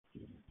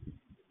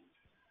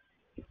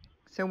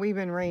So we've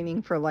been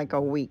raining for like a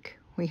week.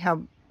 We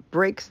have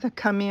breaks that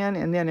come in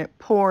and then it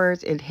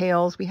pours, it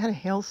hails. We had a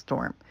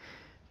hailstorm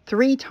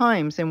 3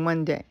 times in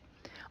one day.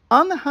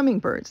 On the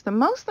hummingbirds, the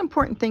most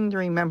important thing to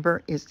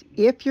remember is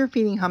if you're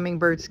feeding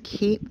hummingbirds,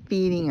 keep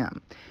feeding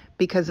them.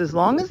 Because as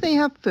long as they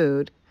have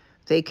food,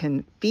 they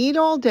can feed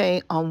all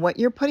day on what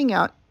you're putting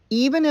out,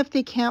 even if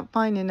they can't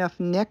find enough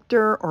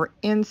nectar or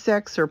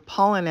insects or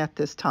pollen at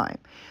this time.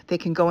 They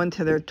can go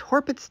into their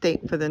torpid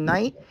state for the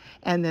night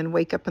and then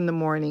wake up in the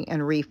morning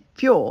and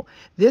refuel.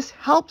 This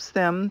helps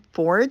them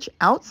forage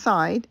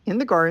outside in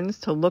the gardens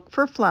to look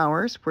for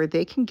flowers where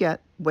they can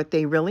get what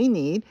they really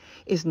need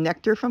is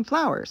nectar from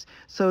flowers.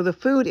 So the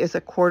food is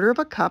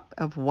 1/4 cup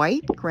of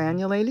white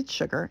granulated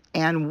sugar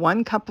and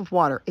 1 cup of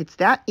water. It's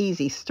that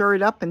easy. Stir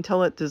it up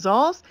until it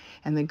dissolves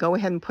and then go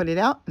ahead and put it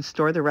out and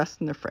store the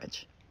rest in the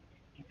fridge.